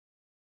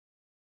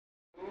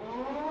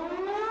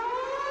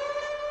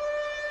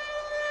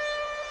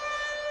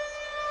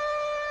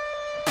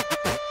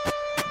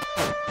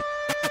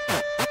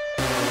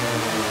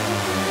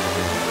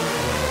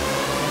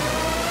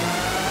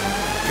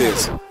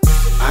this.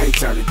 I ain't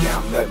turning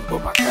down nothing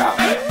but my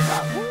collar.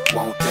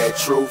 Want that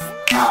truth?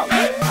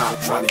 I'm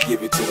trying to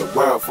give it to the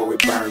world before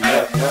it burn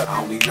up. I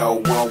only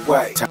know one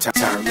way. Turn up,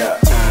 turn up,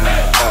 turn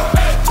up,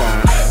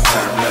 turn up,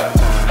 turn up.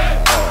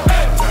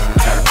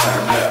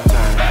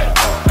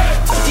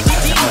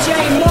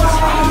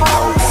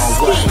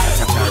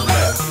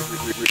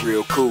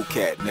 Real cool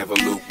cat, never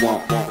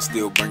lukewarm.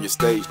 Still burn your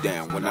stage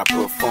down when I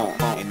perform.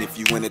 And if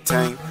you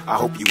entertain, I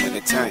hope you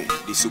entertain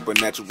these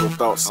supernatural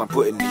thoughts I'm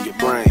putting in your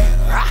brain.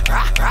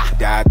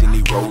 Died, then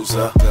he rose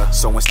up.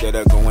 So instead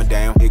of going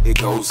down, it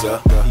goes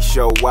up. He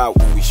show out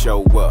when we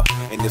show up.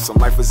 And if some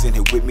lifers in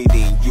here with me,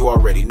 then you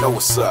already know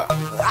what's up.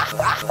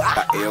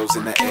 Got L's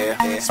in the air,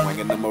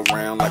 swinging them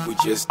around like we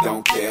just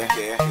don't care.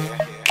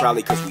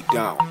 Probably cause we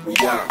don't.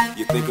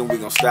 You thinking we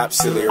gon' stop,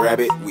 silly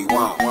rabbit? We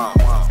won't.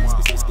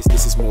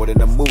 This is more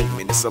than a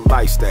movement, it's a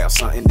lifestyle,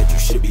 something that you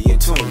should be in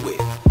tune with.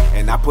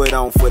 And I put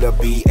on for the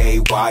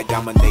B-A-Y,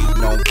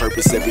 dominating on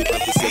purpose every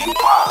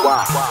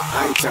why.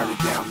 I ain't turning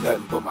down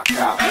nothing but my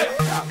collar.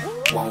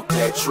 Want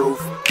that truth?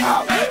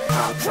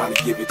 I'm trying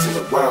to give it to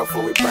the world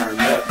before it burn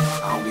up.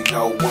 I only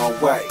know one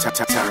way. Turn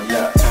up, turn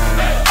up, turn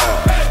up,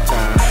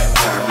 turn up,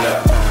 turn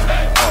up.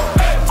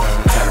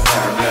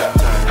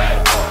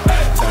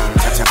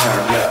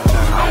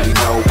 I only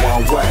know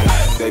one way.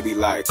 They be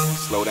like,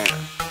 slow down.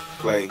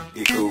 Play,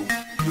 get cool.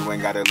 You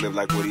ain't gotta live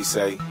like what he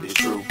say, it's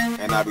true.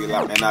 And I be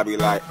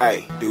like,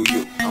 hey, do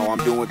you? Oh, I'm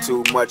doing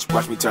too much,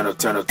 watch me turn up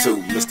too.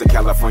 Mr.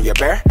 California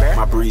Bear,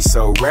 my breed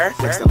so rare.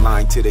 Next in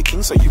line to the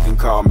king, so you can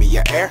call me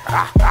your heir.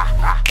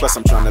 Plus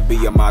I'm trying to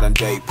be a modern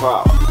day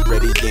Paul.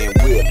 Ready and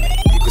with me,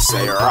 you can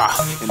say rah.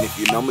 And if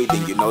you know me,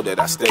 then you know that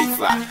I stay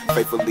fly.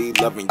 Faithfully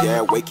loving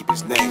Yahweh, keep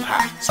his name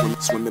high.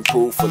 Swimming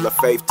pool full of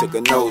faith, took a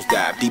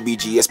nosedive.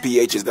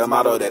 DBGSPH is the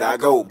motto that I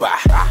go by.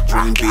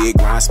 Dream big,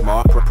 grind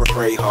smart,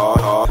 pray hard.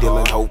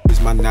 Dealing hope is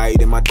my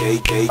night and my day.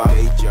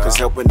 Cause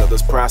helping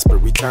others prosper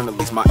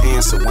eternally is my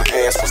answer. When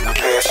asked was no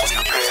passion.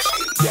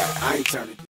 Yeah, I ain't turning.